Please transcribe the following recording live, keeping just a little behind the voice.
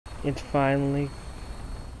It's finally...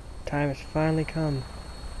 time has finally come.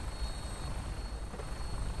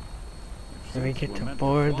 And we get to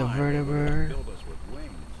board the vertibird.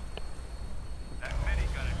 That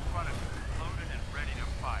minigun in front of you is loaded and ready to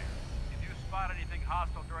fire. If you spot anything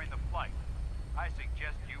hostile during the flight, I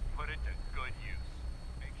suggest you put it to good use.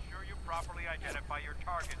 Make sure you properly identify your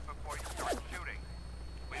targets before you start shooting.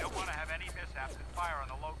 We don't want to have any mishaps and fire on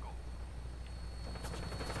the locals.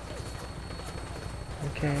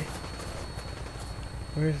 Okay.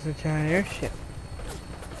 Where's the giant airship?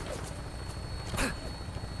 The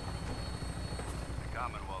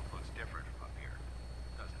Commonwealth looks different from up here,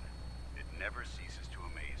 doesn't it? It never ceases to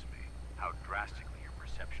amaze me how drastically your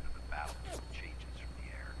perception of the battle changes from the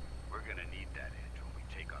air. We're gonna need that edge when we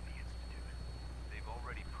take on the Institute. They've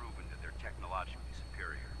already proven that they're technologically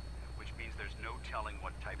superior, which means there's no telling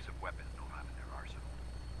what types of weapons they'll have in their arsenal.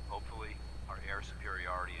 Hopefully, our air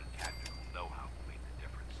superiority and tactical know-how will make the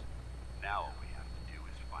difference. Now all we have to do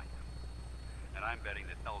is find them. And I'm betting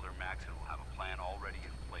that Elder Maxon will have a plan already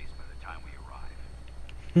in place by the time we arrive.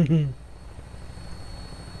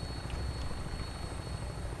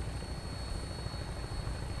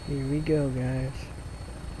 Here we go, guys.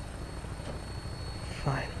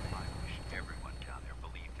 Finally. I wish everyone down there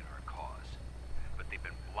believed in our cause. But they've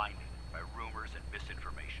been blinded by rumors and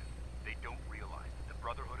misinformation. They don't realize that the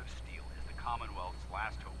Brotherhood of Steel is the Commonwealth's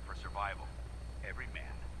last hope for survival. Every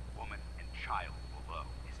man, woman, and child below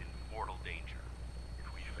is in mortal danger. If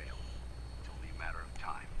we fail, it's only a matter of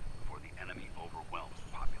time before the enemy overwhelms the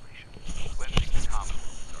population. Cleansing the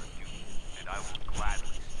Commonwealth is our duty, and I will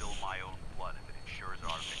gladly spill my own blood if it ensures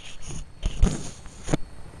our victory.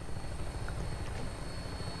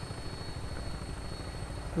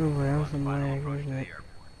 Oh, boy, that was a Final lag, approach to wasn't the it?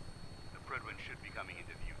 airport. The Pridwin should be coming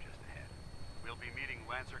into view just ahead. We'll be meeting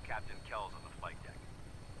Lancer Captain Kells on the flight deck.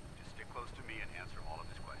 Just stick close to me and answer all of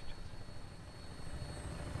his questions.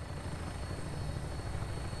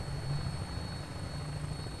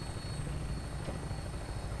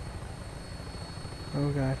 Oh,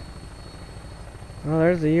 God. Well,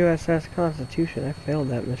 there's the USS Constitution. I failed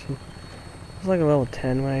that mission. It was like a level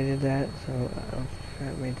 10 when I did that, so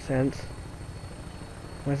that made sense.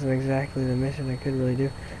 Wasn't exactly the mission I could really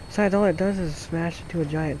do. Besides, all it does is smash into a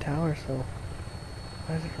giant tower, so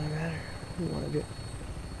why does it really matter? I don't want to do it.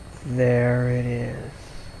 There it is.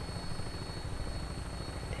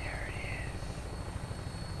 There it is.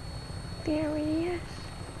 There it is.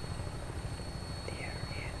 There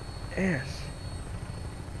it is.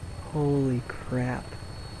 Holy crap.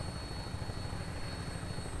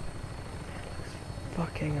 That looks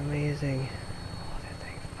fucking amazing. Oh, that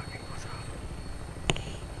thing fucking goes off.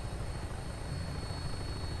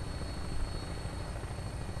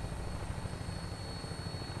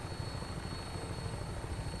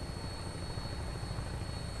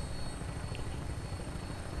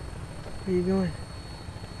 Where are you going?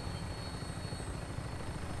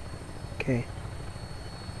 Okay.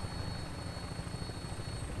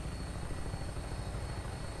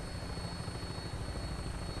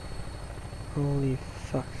 Holy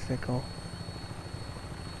fuck, sickle.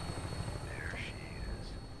 There she is.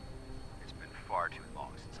 It's been far too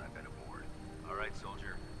long since I've been aboard. All right,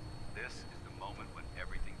 soldier. This is the moment when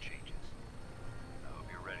everything changes. I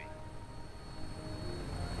hope you're ready.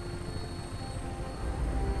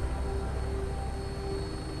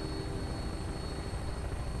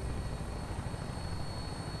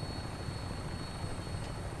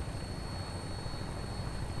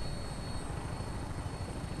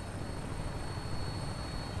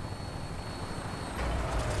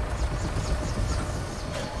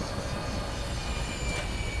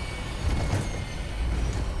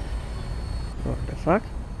 What the fuck?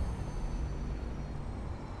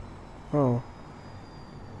 Oh.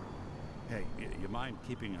 Hey, you mind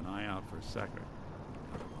keeping an eye out for a second?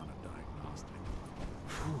 I don't want a diagnostic.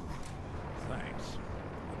 Whew. Thanks.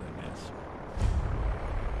 What did I miss?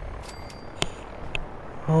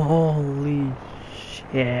 Holy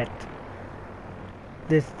shit.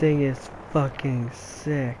 This thing is fucking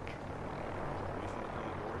sick.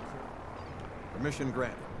 Permission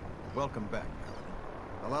granted. Welcome back, Paladin.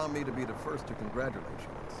 Allow me to be the first to congratulate you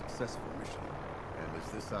on a successful mission. And is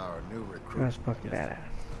this our new recruit? That's fucking badass.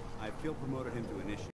 I feel promoted him to initiate.